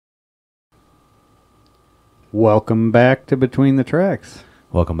Welcome back to Between the Tracks.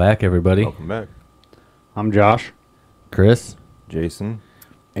 Welcome back, everybody. Welcome back. I'm Josh. Chris Jason.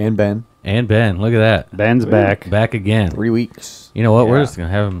 And Ben. and Ben. Look at that. Ben's back. Back again. 3 weeks. You know what? We're Yeah. just going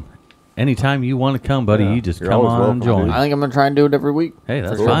to have him anytime you want to come, buddy. Yeah. You just You're come always on and welcome, join. dude. I think I'm going to try and do it every week. Hey,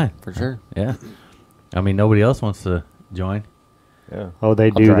 that's For sure. fine. For sure. Yeah. I mean, nobody else wants to join. Yeah. Oh, they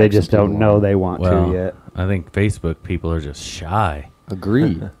I'll do. drag They some just don't people know on. they want Well, to yet. I think Facebook people are just shy.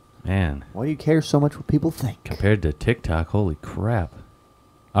 Agreed. Man, Why do you care so much what people think? compared to TikTok, holy crap.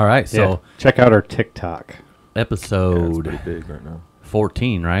 All right, so Yeah. Check out our TikTok. Yeah, it's episode pretty big right now.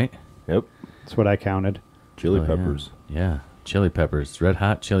 14, right? Yep. That's what I counted. Chili Oh, yeah. peppers. Yeah. Chili peppers. Red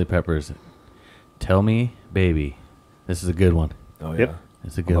hot chili peppers. Tell me, baby. This is a good one. Oh, Yep. yeah.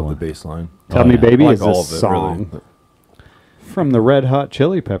 It's a I good love one. the bass line. Tell Oh, Me yeah. Baby I like is a all of it, song really. but- from the Red Hot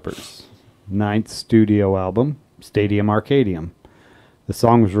Chili Peppers' ninth studio album, Stadium Arcadium. The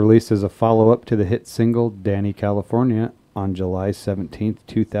song was released as a follow-up to the hit single Danny California on July 17th,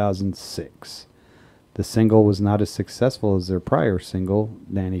 2006. The single was not as successful as their prior single,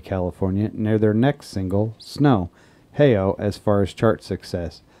 Danny California, nor their next single, Snow, Heyo, as far as chart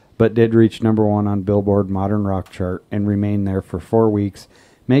success, but did reach number one on Billboard Modern Rock chart and remained there for 4 weeks,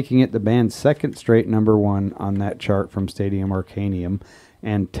 making it the band's second straight number one on that chart from Stadium Arcadium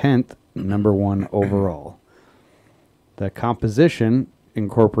and 10th number one overall. The composition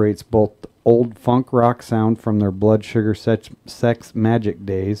incorporates both the old funk rock sound from their Blood Sugar Sex Magic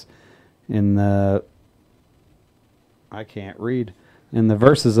days in the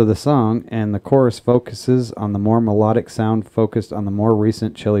verses of the song, and the chorus focuses on the more melodic sound focused on the more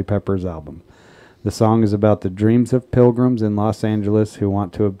recent Chili Peppers album. The song is about the dreams of pilgrims in Los Angeles who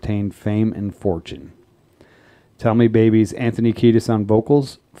want to obtain fame and fortune. Tell Me Baby's Anthony Kiedis on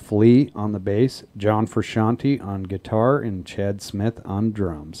vocals, Flea on the bass, John Frusciante on guitar, and Chad Smith on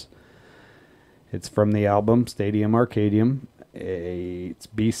drums. It's from the album Stadium Arcadium. Its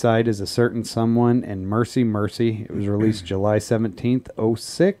B-side is A Certain Someone and Mercy Mercy. It was released July 17th,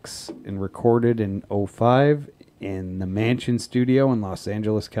 06 and recorded in 05 in the Mansion Studio in Los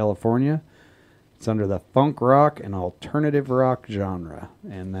Angeles, California. It's under the funk rock and alternative rock genre,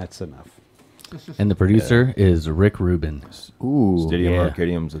 and that's enough. And the producer is Rick Rubin. Ooh. Stadium yeah.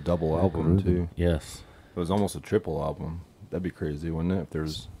 Arcadium's a double album, too. Yes. It was almost a triple album. That'd be crazy, wouldn't it? If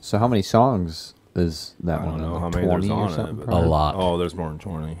there's... So how many songs is that I one? don't know how Like many 20 there's or on something, it. But probably? A lot. Oh, there's more than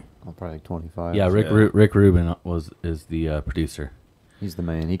 20. Oh, probably like 25. Yeah, Rick Yeah. Rick Rubin is the producer. He's the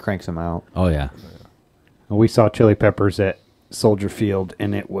man. He cranks them out. Oh, yeah. We saw Chili Peppers at Soldier Field,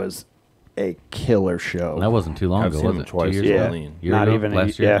 and it was a killer show. That wasn't too long I've ago, seen was him it? 2 twice. years Yeah. ago? Lean. Year Not ago? even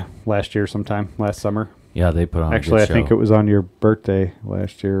last year? Yeah, last year sometime, last summer. Yeah, they put on Actually, a I good think show. it was on your birthday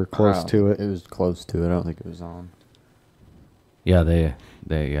last year, or close Oh, to it. It was close to it. I don't think it was on. Yeah, they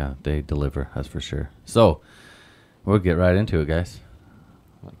deliver, that's for sure. So, we'll get right into it, guys.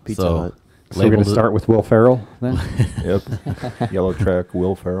 Like Pizza So, Hut. So we're going labeled to start with Will Ferrell then? Yep. Yellow track,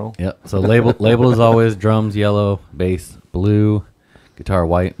 Will Ferrell. Yep. So label is always drums yellow, bass blue, guitar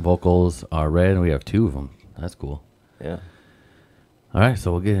white, vocals are red, and we have 2 of them. That's cool. Yeah. All right,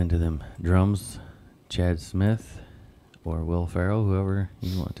 so we'll get into them. Drums, Chad Smith or Will Ferrell, whoever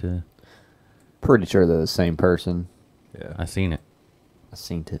you want to. Pretty sure they're the same person. Yeah. I seen it. I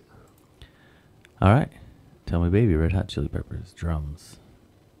seen it. All right. Tell Me Baby, Red Hot Chili Peppers, drums.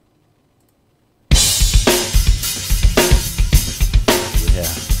 Yeah,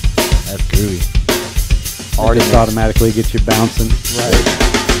 that's groovy. Already just automatically get you bouncing. Right.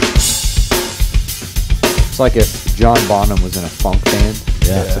 It's like if John Bonham was in a funk band.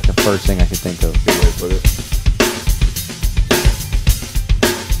 Yeah. That's like the first thing I could think of. Good way to put it.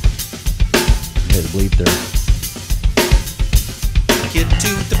 Hit the bleed through. Get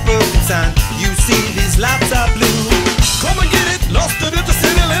to the broken sign. You see these lights are blue. Come and get it, lost it at the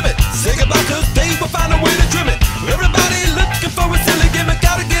city limit. Say goodbye 'cause they will find a way to trim it. Everybody looking for a silly gimmick.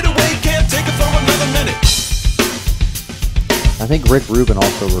 Gotta get away, can't take it for another minute. I think Rick Rubin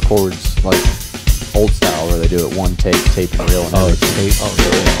also records like old style where they do it one take, tape and reel and Oh, it's everything. tape. Oh,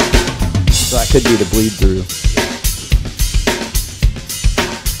 really? So that could be the bleed through.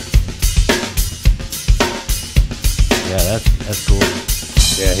 Yeah, that's cool.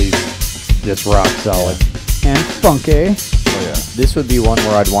 Yeah, he's just rock solid. And funky. Oh, yeah. This would be one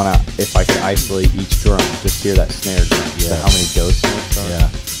where I'd want to, if I could isolate each drum, just hear that snare drum. Yeah. So how many ghost notes are? Yeah.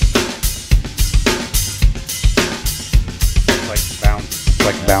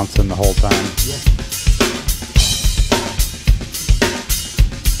 Like bouncing the whole time.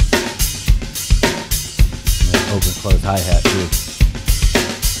 Open close hi hat too.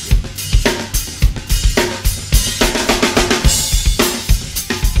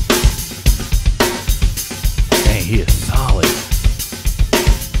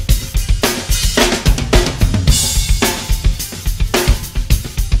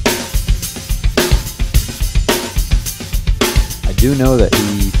 do know that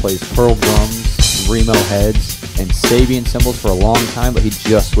he plays Pearl drums, Remo heads, and Sabian cymbals for a long time, but he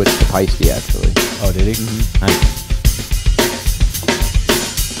just switched to Paiste actually. Oh, did he? Nice.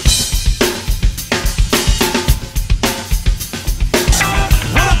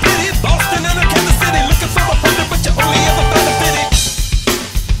 What a pity, Boston and a Kansas City, looking for a perfect, but you only ever find a pity.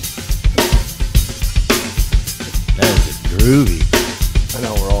 That is just groovy. I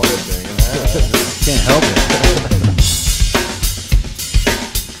know we're all headbanging. Can't help it.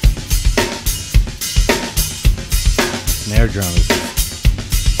 Snare drum is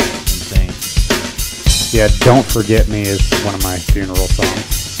insane. Yeah, Don't Forget Me is one of my funeral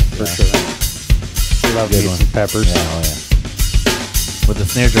songs, for sure. I love Good me one. some Peppers. Yeah, oh yeah. But the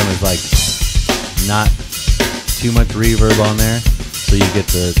snare drum is like not too much reverb on there, so you get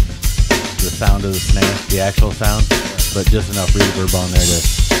the sound of the snare, the actual sound, but just enough reverb on there to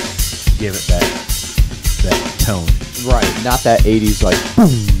give it that tone. Right, not that 80s like boom,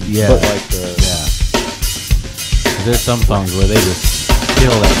 Yeah. but like the Yeah. 'Cause there's some songs where they just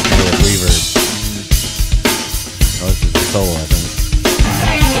kill that snare with reverb. Oh, this is a solo, I think.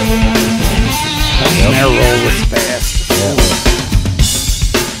 Snare roll was fast. Yeah.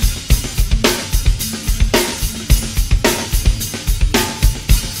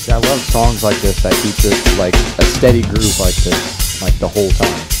 I love songs like this that keep it like a steady groove like this, like the whole time,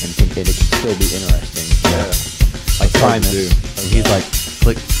 and think that it can still be interesting. Yeah. Like hard to Primus. do. And he's like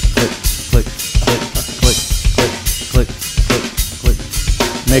click, click, click, click, click, click, click, click, click.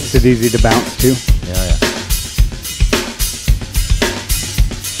 Makes it easy to bounce to. Yeah, yeah.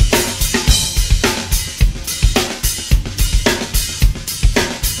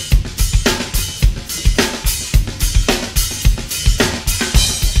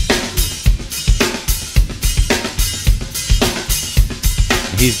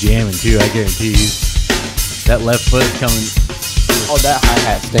 He's jamming too, I guarantee you. That left foot is coming. Oh, that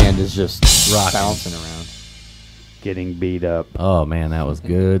hi-hat stand is just Rocking. bouncing around. Getting beat up. Oh man, that was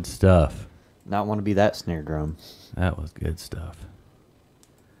good stuff. Not want to be that snare drum. That was good stuff.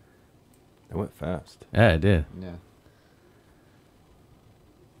 It went fast. Yeah, it did. Yeah.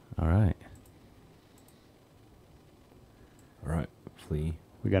 All right. All right, Flea.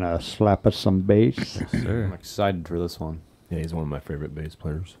 We're going to slap us some bass. Yes, I'm sir. excited for this one. Yeah, he's one of my favorite bass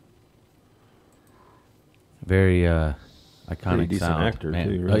players. Very Pretty iconic decent sound. actor, man.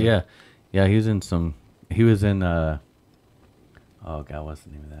 too, Oh really. yeah. Yeah, he was in oh god, what's the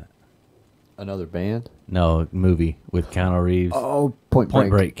name of that? Another band? No, movie with Keanu Reeves. Oh, Point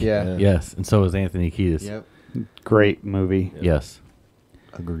Break. Yeah. Yes, and so was Anthony Kiedis. Yep. Great movie. Yes.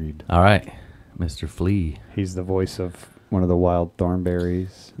 Agreed. All right, Mr. Flea. He's the voice of one of the Wild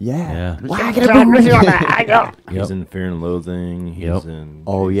Thornberries. Yeah. Yep. He's in Fear and Loathing. He's Yep. in.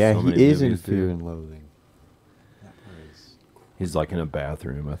 Oh yeah, so many he is in movies, too. Fear and Loathing. He's like in a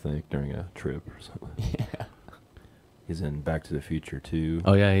bathroom, I think, during a trip or something. Yeah. He's in Back to the Future too.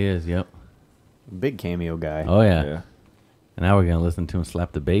 Oh yeah, he is. Yep. Big cameo guy. Oh yeah. Yeah. And now we're gonna listen to him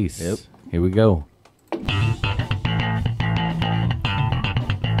slap the bass. Yep. Here we go.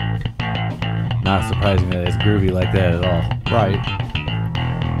 Not surprising that it's groovy like that at all. Right.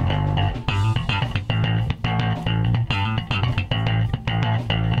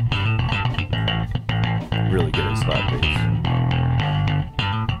 Really good at slap bass.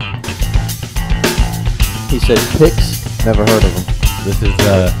 He said Pix. Never heard of him. This is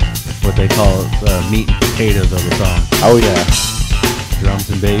what they call meat and potatoes of the song. Oh yeah. Drums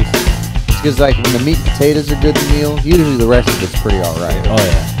and bass. It's because like when the meat and potatoes are good in the meal, usually the rest of it's pretty alright. Oh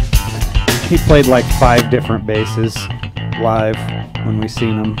yeah. He played like 5 different basses live when we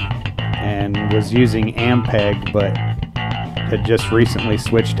seen him, and was using Ampeg, but had just recently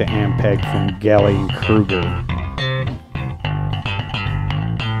switched to Ampeg from Gelly and Kruger.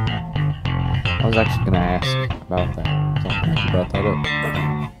 I was actually gonna ask about that. So I'm glad you brought that up.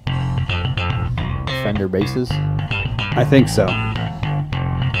 Fender basses. I think so. Is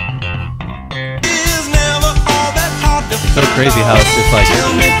never all that hard to So crazy how it's just like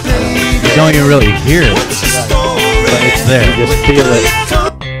Tell me, baby, you don't even really hear it, what's your story? but it's there. You just feel it.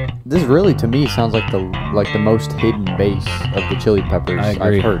 This really, to me, sounds like the most hidden bass of the Chili Peppers I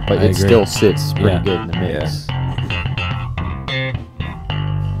agree. I've heard, but I it agree. still sits pretty Yeah. good in the mix.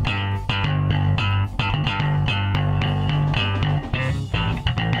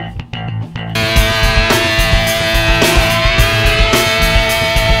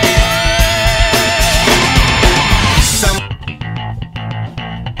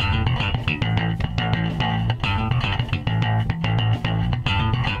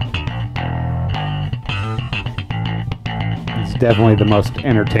 He's definitely the most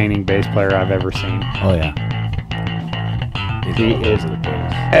entertaining bass player I've ever seen. Oh yeah. He all is over the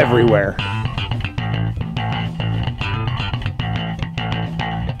place. everywhere.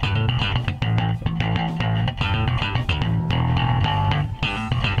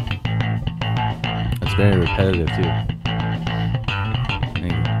 It's very repetitive too.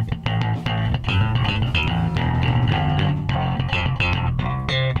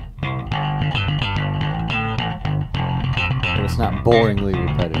 But it's not boringly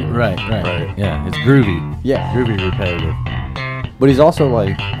repetitive. Right. Right. Yeah, it's groovy. Yeah. Groovy repetitive. But he's also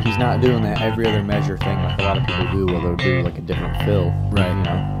like, he's not doing that every other measure thing like a lot of people do, where they'll do like a different fill. Right. You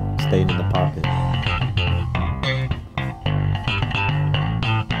know, staying in the pocket.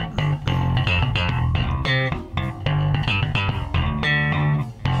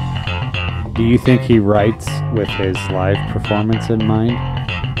 Do you think he writes with his live performance in mind?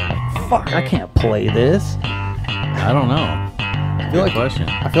 Fuck, I can't play this. I don't know. I feel Good like question.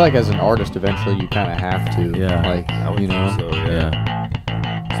 I feel like as an artist, eventually you kind of have to. Yeah. Like, I would you know. think so, yeah.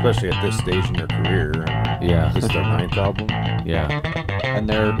 Yeah. Especially at this stage in your career. I mean, Yeah. This is their 9th album. Yeah. And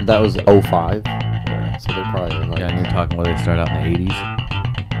that was 05. So they're probably like. Yeah, and you're talking whether they start out in the 80s.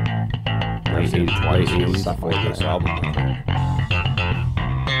 I've Late seen 80s. twice Late 80s. Something before like this that. album. I think.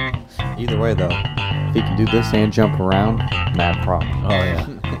 Either way, though, if he can do this and jump around, mad prop. Oh, yeah.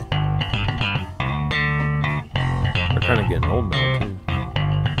 They're kind of getting old now, too.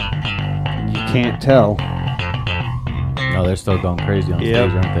 You can't tell. No, they're still going crazy on Yep.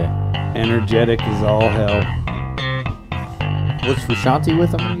 stage, aren't Energetic as all hell. Was Frusciante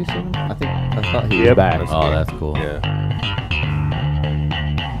with him when you seen him? I thought he was Yep. back. they? Oh, that's cool. Yeah.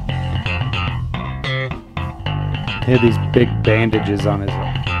 He had these big bandages on his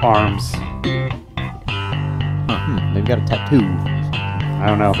arms. They've got a tattoo. I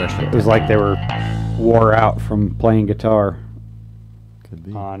don't know. It was like they were wore out from playing guitar Could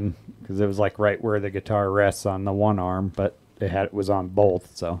be. on, because it was like right where the guitar rests on the one arm, but it was on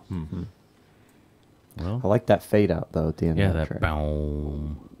both. So I Well, like that fade out though at the end yeah, of that that track.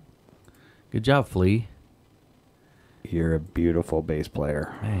 boom. Good job, Flea. you're a beautiful bass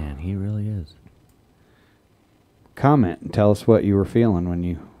player. Man, he really is. Comment and tell us what you were feeling when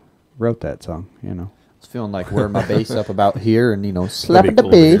you wrote that song. You know. I was feeling like wearing my bass up about here and slapping the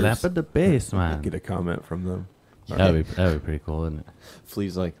cool. bass. Slap at the bass, man. Get a comment from them. That'd be pretty cool, wouldn't it?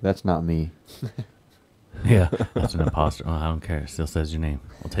 Flea's like, that's not me. Yeah, that's an imposter. Oh, I don't care. It still says your name.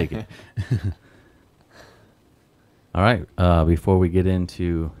 We'll take it. All right. Before we get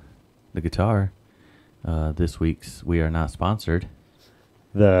into the guitar, this week's We Are Not Sponsored.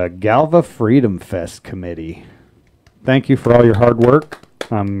 The Galva Freedom Fest Committee. Thank you for all your hard work.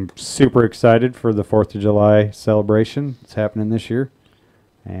 I'm super excited for the 4th of July celebration. It's happening this year.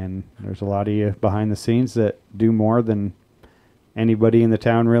 And there's a lot of you behind the scenes that do more than anybody in the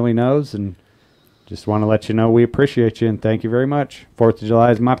town really knows. And just want to let you know we appreciate you and thank you very much. 4th of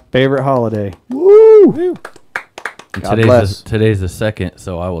July is my favorite holiday. And God bless. today's the 2nd,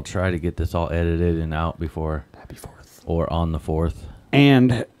 so I will try to get this all edited and out before Happy 4th. or on the 4th.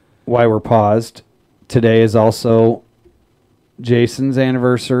 And while we're paused, today is also Jason's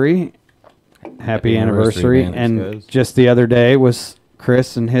anniversary. Happy anniversary, anniversary. man. And Thanks, guys. just the other day was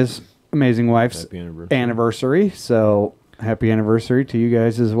Chris and his amazing wife's Happy anniversary. anniversary. So happy anniversary to you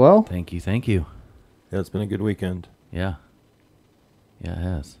guys as well. Thank you. Thank you. Yeah, it's been a good weekend. Yeah. Yeah, it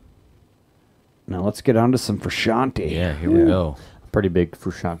has. Now let's get on to some Frusciante. Yeah, here we go. Pretty big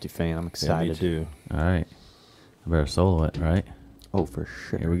Frusciante fan. I'm Yeah, excited. me too. All right. I better solo it, right? Oh, for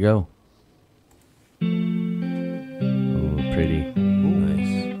sure. Here we go. Oh, pretty.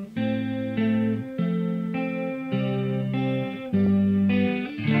 Nice.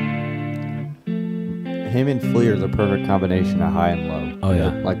 Him and Flea are the perfect combination of high and low. Oh, yeah.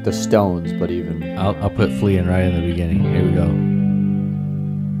 Like the Stones, but even. I'll put Flea in right in the beginning. Here we go.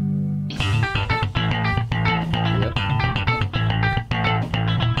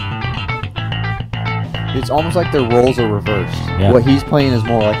 It's almost like their roles are reversed. Yeah. What he's playing is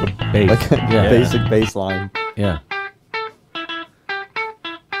more like a Bass. like a Yeah. basic bass line. Yeah.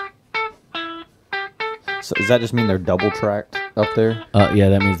 So does that just mean they're double tracked up there? Yeah,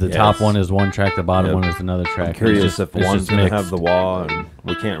 that means the top Yes. one is one track, the bottom Yep. one is another track. I'm curious It's just- if it's one's just going to mixed. have the wah, and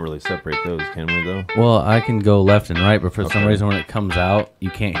we can't really separate those, can we, though? Well, I can go left and right, but for some Okay. reason when it comes out, you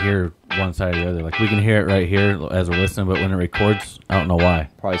can't hear one side or the other. Like we can hear it right here as we're listening, but when it records, I don't know why.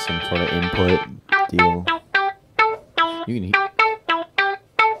 Probably some sort of input deal. You can hear.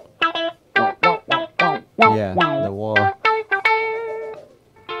 Yeah, the wall.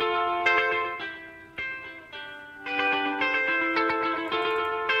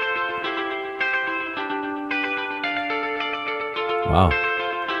 Wow.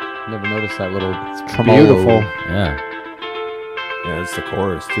 Never noticed that little tremolo. Beautiful. Yeah. Yeah, it's the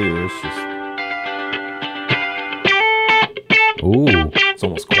chorus too. It's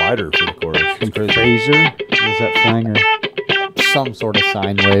almost quieter for the chorus. It's crazy. Fraser? Is that Flanger? Some sort of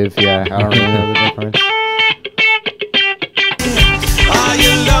sine wave. Yeah, I don't really know the difference. Are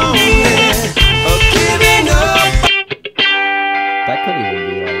you lonely or giving up? That could even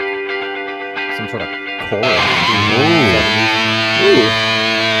be like some sort of chorus. Ooh,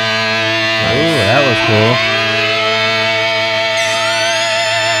 that was cool.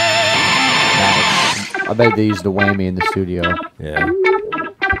 Nice. I bet they used the whammy in the studio. Yeah.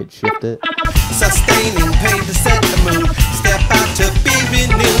 Could shift it. Sustaining pain to set the mood. Step out to be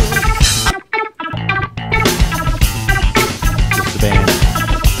renewed. Just the band.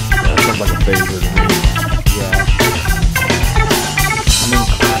 That sounds like a phaser to me. Yeah. I mean,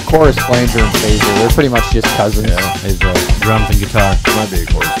 chorus flanger and phaser, they're pretty much just cousins. Yeah. Is drums and guitar. Might be a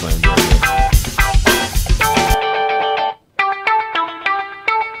chorus flanger.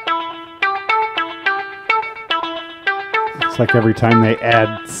 It's like every time they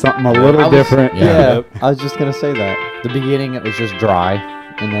add something a little different. Yeah. I was just gonna say that. The beginning it was just dry,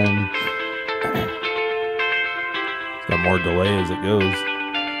 and then It's got more delay as it goes.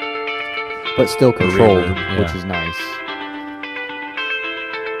 but still controlled, reverb, which yeah. is nice.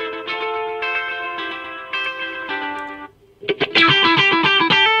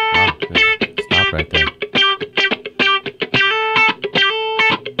 Wow, just stop right there.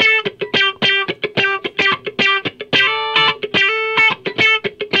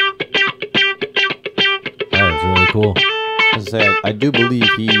 That is really cool. As I say, I do believe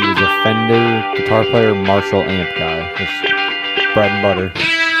he is a Fender guitar player, Marshall amp guy. Just bread and butter.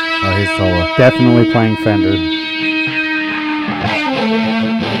 Oh, he's solo. Definitely playing Fender.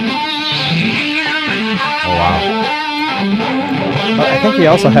 Oh, wow. But I think he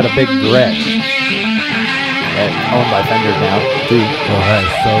also had a big Gretsch. Owned by Fender now, too. Oh, that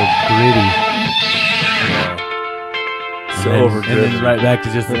is so gritty. So and overdriven. then right back to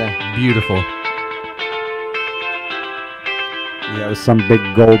just Yeah. beautiful. Yeah, it was some big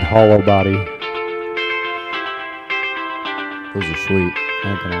gold hollow body. Those are sweet. I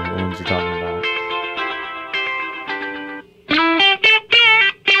don't know what ones you're talking about.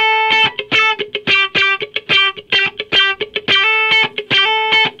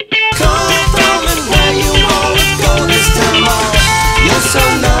 Come from and where you always go this time off. You're so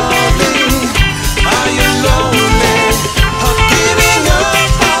lovely. Are you lonely or giving up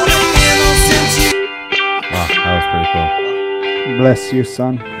on the innocence you? Wow, that was pretty cool. Bless you,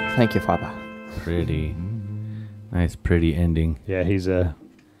 son. Thank you, Father. Pretty. Nice, pretty ending. Yeah, he's a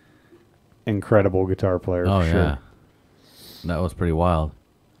incredible guitar player. Oh, for yeah. sure. That was pretty wild.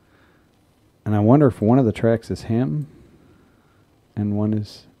 And I wonder if one of the tracks is him and one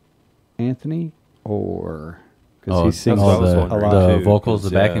is Anthony, or because he sings that's what I was a wondering, lot. the too, vocals, the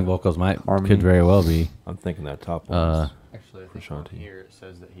 'cause, backing yeah. vocals Harmony. could very well be I'm thinking that top one. Actually, I think Shanti. on here it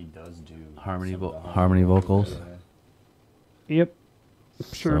says that he does do harmony some of the harmony vocals. Yep,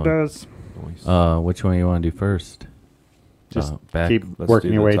 sure So- does. Which one you want to do first? Just back. keep Let's working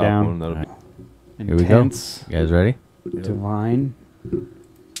do your the way top down. one, that'll be- Here we go. Intense, You guys ready? divine.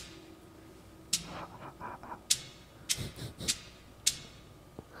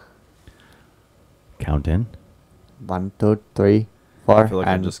 Count in. 1, 2, 3, 4, I feel like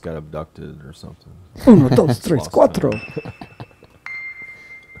I and just got abducted or something. Uno, dos, tres, Lost cuatro.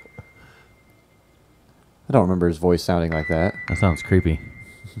 I don't remember his voice sounding like that. That sounds creepy.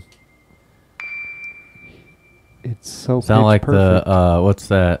 It's so Sound pitch like perfect. the what's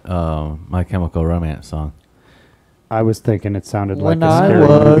that? My Chemical Romance song. I was thinking it sounded like When a I scary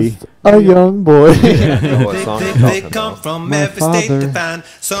was movie. a young boy. I know what song you're They talking come about. from My every state father to find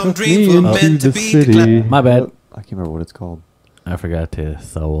some took dreams me were into meant to the be city. declared. My bad. I can't remember what it's called. I forgot to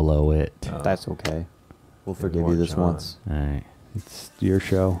solo it. That's okay. We'll Good forgive you Lord, this John. once. All right. It's your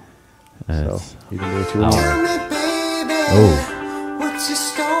show, so That's- you can do what you want. Tell me, baby, Oh, what's your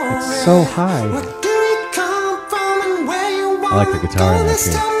story? It's so high. Where do you come from and where you I like the wanna guitar go in that this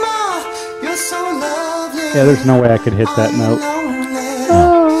too. time off? You're so lovely. Yeah, there's no way I could hit that Are you note. lonely?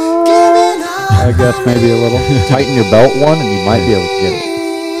 Giving up I guess maybe a little. Tighten your belt one and you might be able to get it.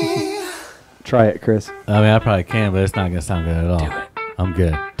 Try it, Chris. I mean, I probably can, but it's not gonna sound good at all. I'm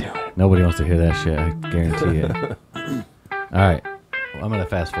good. Nobody wants to hear that shit. I guarantee it. All right, well, I'm gonna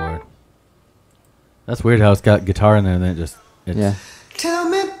fast forward. That's weird how it's got guitar in there and then it's Yeah. Tell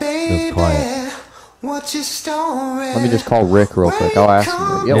me, baby, quiet. what's your story? Let me just call Rick real quick. I'll ask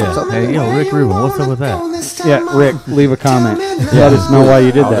him. Yo, what's up? Hey, yo, Rick Rubin, what's up with that? Yeah, Rick, leave a comment. Let us know why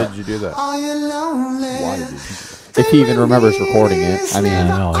you did How that. did you do that? Are you lonely? Why did you do that? If he even remembers recording it. I mean, I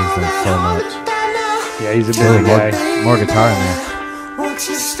know he's done so much. Yeah, he's a busy guy. More guitar in there. What's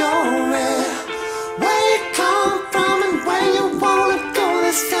your story? Where you come from and where you wanna go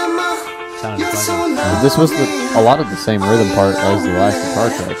this summer? Sounded You're so funny. lovely. This was a lot of the same rhythm part as the last guitar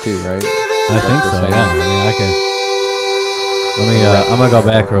track too, right? I think so. Yeah. I mean, I can. Let me. I'm gonna go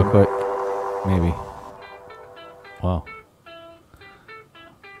back real quick. Maybe. Wow.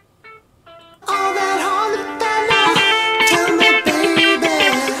 All that hard to find out. Tell me,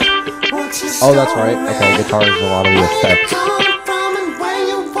 baby, what's your Oh, that's right. Okay, guitar is a lot of the effects.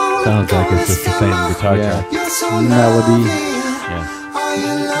 Sounds like it's just the same guitar Yeah. track. Melody.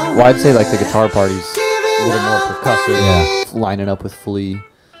 Yeah. Well, I'd say like the guitar party's a little more percussive. Yeah. Lining up with Flea. A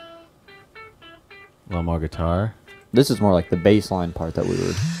little more guitar. This is more like the bass line part that we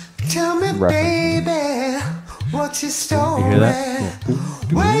were. Tell me, Reference. baby, what's your story? You hear that?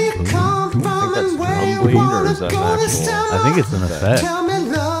 Where you come from and where you bleed, or wanna is that go an this actual- summer? I think it's an effect. Tell me,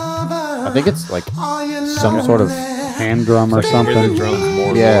 lover, I think it's like are you some sort of. lonely? Hand drum or Hear the something. drums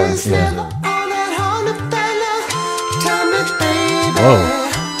more. Yeah, than yeah. All that hard to find out. Tell me, baby, Whoa.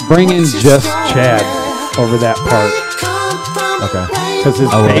 Bring in just Chad over that part. Okay. Because his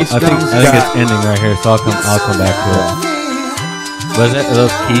I will. bass I think drums it's got ending right here, so I'll come back to it. Was it are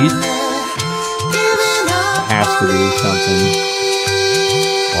those keys? Has to be something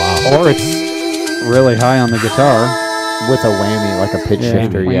Wow. or it's really high on the guitar. with a whammy, like a pitch Yeah.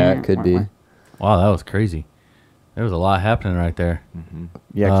 shifter. Yeah, it could be. Wow, that was crazy. There was a lot happening right there.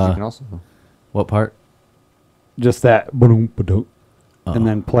 Yeah, 'cause Uh, you can also. What part? Just that boom, ba-dum, Uh-oh. and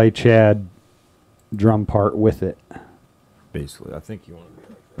then play Chad drum part with it. Basically, I think you want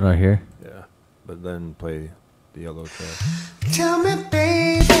to. Right here. Yeah, but then play the yellow track. Tell me,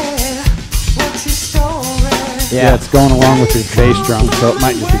 baby, what's your story? Yeah, it's going along with his bass drum, so it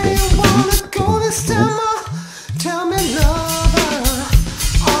might just be good. Go this summer. Tell me, lover,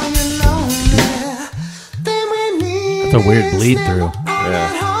 are you lonely? Then we need That's a weird bleed through. Yeah.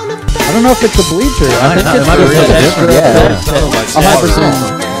 I don't know if it's a bleed through. I think It it's might be just something extra different. Yeah. depth 100%.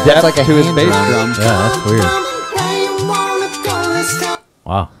 That's like a to his hand bass drum. drum. Yeah, that's weird.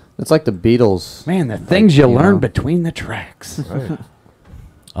 Wow. It's like the Beatles. Man, the things you you learn know. between the tracks.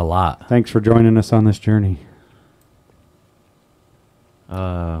 A lot. Thanks for joining us on this journey.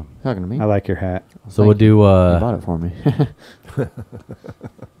 Talking to me. I like your hat. So we'll do. You bought it for me.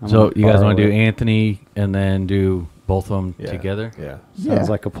 So you guys borrow want to do it. Anthony and then do both of them Yeah. together? Yeah. Sounds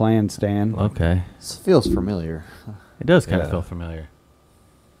like a plan, Stan. Okay. This feels familiar. It does kind of Yeah. feel familiar.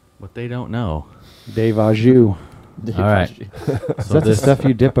 What they don't know. Dave Ajou. All right. Is So that the this, stuff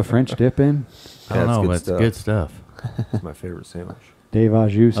you dip a French dip in? I don't Yeah, it's know, good but it's stuff. good stuff. It's my favorite sandwich. Dave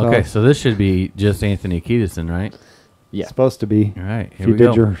Ajou sauce. Okay, so this should be just Anthony Kiedison, right? Yeah. Supposed to be. All right, If here you we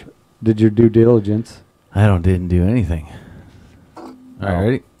go. did your due diligence. Didn't do anything. All right,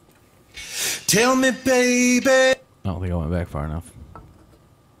 ready? Tell me, baby. I don't think I went back far enough.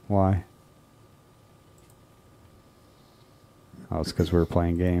 Why? Oh, it's because we were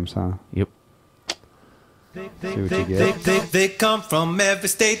playing games, huh? Yep. See what you get. They come from every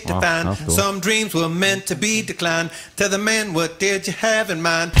state to Wow, find. that's cool. Some dreams were meant to be declined. Tell the man, what did you have in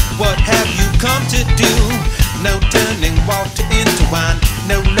mind? What have you come to do? No turning water into wine.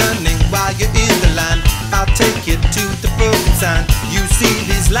 No learning while you're in the line. I'll take you to the broken sign. You see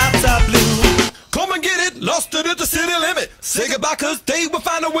these lights are blue. Come and get it, lost it at the city limit. Say goodbye, cause they will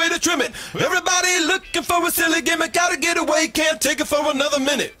find a way to trim it. Everybody looking for a silly gimmick. Gotta get away, can't take it for another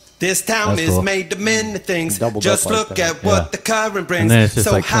minute. This town That's is cool. made of many things. Doubled Just up like look that. at what Yeah. the current brings. And then it's just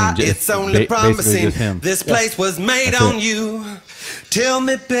so like high, clean, it's just only basically promising. just him. This place was made That's on it. you. Tell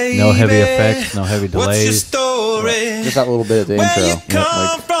me, baby. No heavy effects, no heavy What's your delays. story? Just that little bit at the Where intro. you come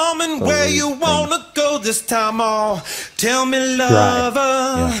Like, from and where you wanna go this time? Oh, tell me,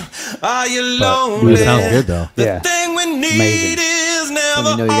 lover, are you lonely? It sounds good though. The Yeah. thing we need Amazing. is never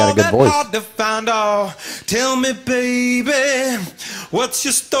you know you got a all good that voice. hard to find. Oh, tell me, baby, what's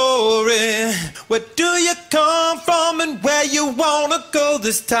your story? Where do you come from and where you wanna go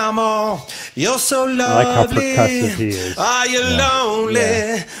this time? Oh, you're so lovely. I like how percussive he is. Are you lonely?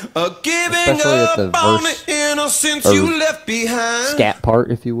 Or giving Especially at up the on verse the innocence or you left behind? scat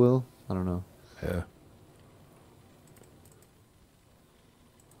part, if you will. I don't know. Yeah.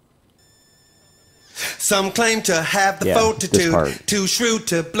 Some claim to have the Yeah, this fortitude, part. too shrewd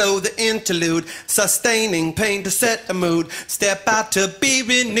to blow the interlude, sustaining pain to set a mood, step out to be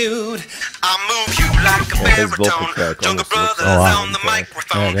renewed. I'll move you like a Yeah, his vocal baritone, track Jungle almost looks Brothers like on the okay.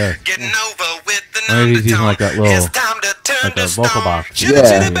 microphone, Yeah, it does. getting over with the Maybe he's using undertone. like that little It's time to turn like a vocal box. Chitty, Yeah,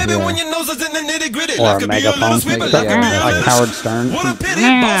 chitty, baby, yeah. when your nose is in the nitty gritty. Or Life a could be a little megaphone, sweet, but yeah, life could be a like little Howard short. Stern. What a pity,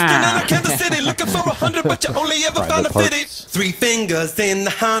 Boston and Kansas City, looking for 100, but you only ever found a Private 50. parts. 3 fingers in the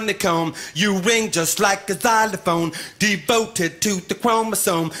honeycomb, you ring just like a xylophone, devoted to the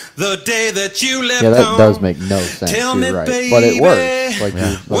chromosome. The day that you left Yeah, that home. does make no sense. Tell You're me, right, baby, but it works. Like you,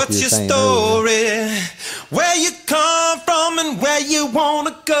 like what's you your were saying earlier. story? Where you come from and where you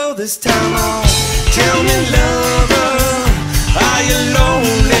wanna go this time on? Tell me, lover, are you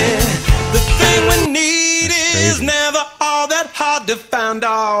lonely? The thing we need is crazy. never all that hard to find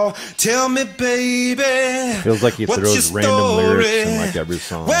out. Tell me, baby, Feels like he what's throws your random lyrics in story? like every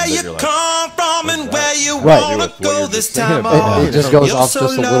song. Where that you you're like, come from and where you Right. wanna With what go you're this just thinking time about. on? It just goes You're off so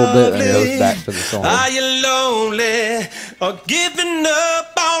just a little bit and lovely. goes back to the song. Are you lonely or giving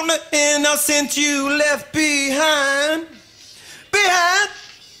up on the innocence you left behind? Behind.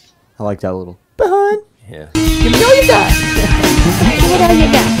 I like that little. Yeah.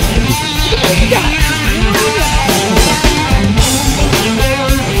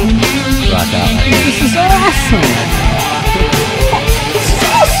 Rock out.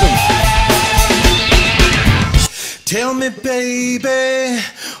 Tell me, baby,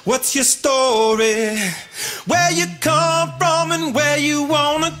 what's your story? Where you come from and where you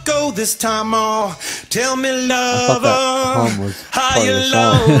wanna go this time on? Tell me, thought that hum lover, was are part of you the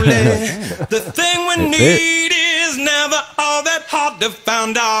song. lonely? The thing we It's need is never all that hard to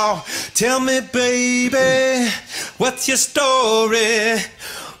find out. Tell me, baby, what's your story?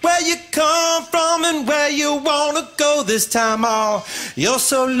 Where you come from and where you wanna go this time on? You're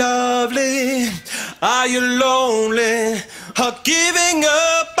so lovely. Are you lonely? Or giving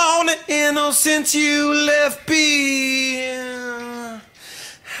up on the innocence you left behind?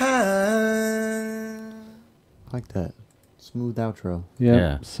 I like that. Smooth outro. Yep.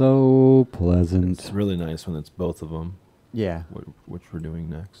 Yeah. So pleasant. It's really nice when it's both of them, Yeah. which we're doing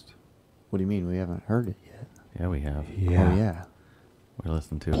next. What do you mean? We haven't heard it yet. Yeah, we have. Yeah. Oh, yeah. We're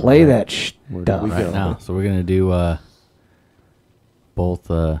listening to it Play right- that Where stuff. did we right go? now. So we're gonna do both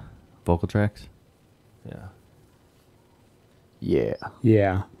vocal tracks. Yeah. Yeah.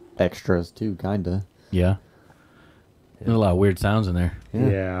 Yeah. Extras too, kinda. Yeah. There's a lot of weird sounds in there.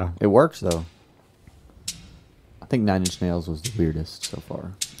 Yeah. It works though. I think Nine Inch Nails was the weirdest so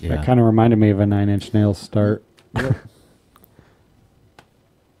far. Yeah. That kind of reminded me of a Nine Inch Nails start. Sorry.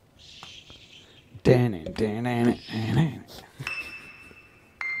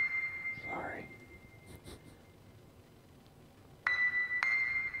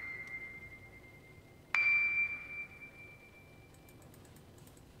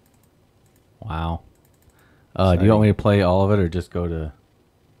 Wow. Do you want me to play all of it or just go to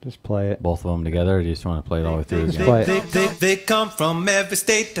Just play it. both of them together, or do you just want to play it all the way through again? Play it. They come from every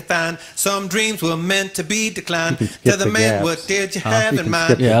state to find. Some dreams were meant to be declined. You can skip Tell the the man, gaps. what did you Huh? have You in can mind?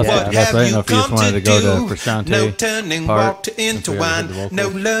 skip the Yeah, gaps. What that's have right. I you don't know if you just come wanted to go to do? Frusciante No turning, part, walk to since we already did the intertwine. No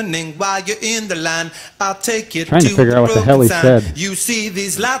vocals. learning while you're in the line. I'll take you Trying to figure out what the hell he sign. said. You see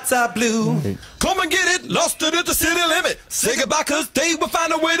these lights are blue. Come and get it, lost it at the city limit. Say goodbye, cause they will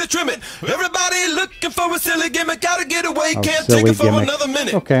find a way to trim it. Everybody looking for a silly gimmick. Gotta get away, Oh, can't silly take it for gimmick. another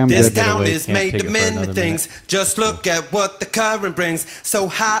minute. Okay, I'm This good. town Get away, is can't made take to it for mend another things. minute. Just look at what the current brings. So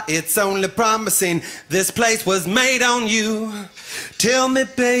high, it's only promising. This place was made on you. Tell me,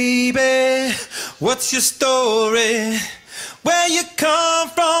 baby, what's your story? Where you come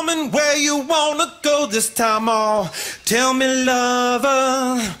from and where you wanna go this time on? Tell me,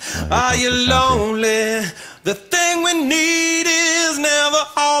 lover, are you lonely? The thing we need is never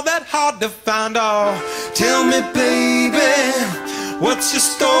all that hard to find out. Tell me, baby, what's your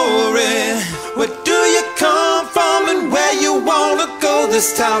story? Where do you come from and where you wanna go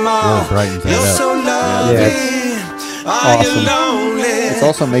this time on? brightens that You're up. so lovely. Are you Awesome. lonely? It's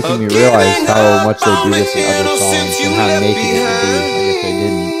also making me realize how much they do this in other songs and how naked it can be. I guess they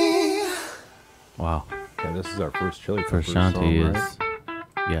didn't. Wow. Yeah, this is our first Chili Peppers Frusciante song, is, right?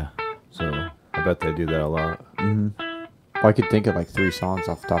 yeah. So I bet they do that a lot. Well, I could think of like 3 songs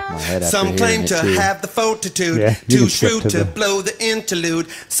off the top of my head after Some hearing claim it to too. have the fortitude, Yeah, you too can skip shrewd to to the- blow the interlude,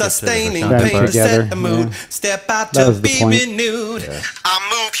 sustaining Them pain to together, set the mood. yeah. Step out That to was the be point. renewed. I'll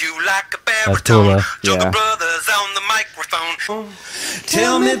move you like a That's cool, baritone. though. Joker Yeah. Brothers on the microphone.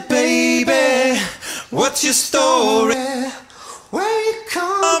 Tell me, baby, what's your story? Where you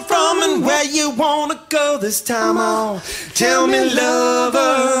come from and where you wanna go this time on? Tell me,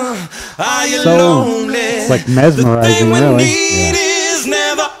 lover, are you So, lonely? it's like The mesmerizing, thing we really. need is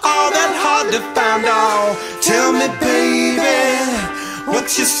never all that hard to find out. Tell me, baby,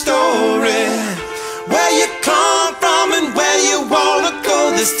 what's your story? Where you come from and where you wanna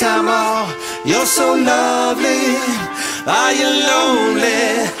go this time on? You're so lovely. Are you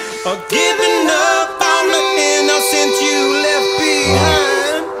lonely or giving up on the innocent you left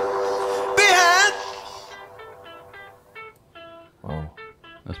behind? Behind. Wow.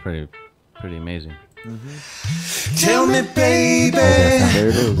 That's pretty amazing. Tell me, baby, There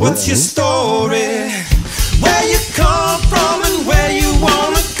it is. what's your story? Where you come from and where you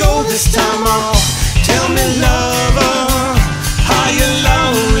wanna go this time on? Tell me, lover, are you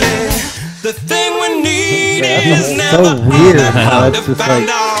lonely? The thing we need is so never weird hard how to it's just find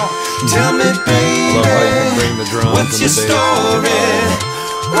like- out. Tell me, I love how you can baby, bring the drums what's and your the bass. story?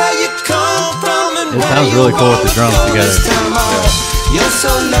 Where you come from and It where sounds you really cool with the wanna drums go together. this time on? You're so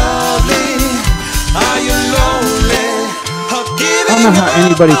lovely. Are you lonely? I don't know how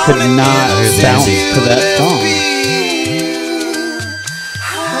anybody could not bounce to that song.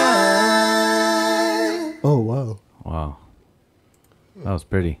 Oh, wow. Wow. That was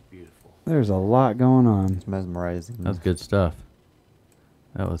pretty. There's a lot going on. It's mesmerizing. That was good stuff.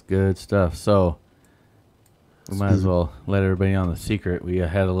 That was good stuff. So we might as well let everybody on the secret. We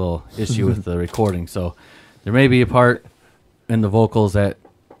had a little issue with the recording, so there may be a part in the vocals that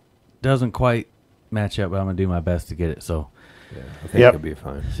doesn't quite match up, but I'm gonna do my best to get it. So Yeah, I think Yep. it'll be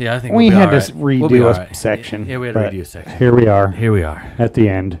fine. yeah, I think We we'll be had all to right. We'll be redo all a right. section. Yeah, we had to but redo a section. Here we are Here we are. at the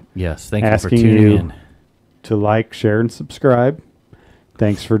end. Yes, thank you for Asking tuning you in. to like, share, and subscribe.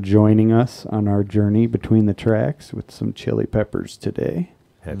 Thanks for joining us on our journey between the tracks with some Chili Peppers today.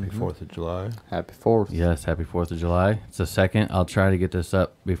 Happy 4th of July. Happy 4th. Yes, happy 4th of July. It's the 2nd. I'll try to get this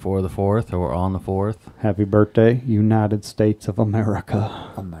up before the 4th or on the 4th. Happy birthday, United States of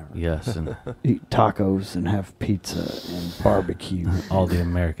America. America. Yes, and Eat tacos and have pizza and barbecue. all the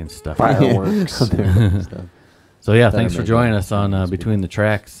American stuff. Fireworks. Stuff. So yeah, That thanks for amazing. joining us on Between the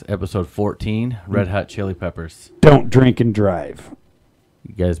Tracks, episode 14, Red Hot Chili Peppers. Don't drink and drive.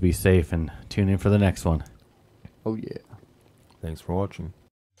 You guys be safe and tune in for the next one. Oh, yeah. Thanks for watching.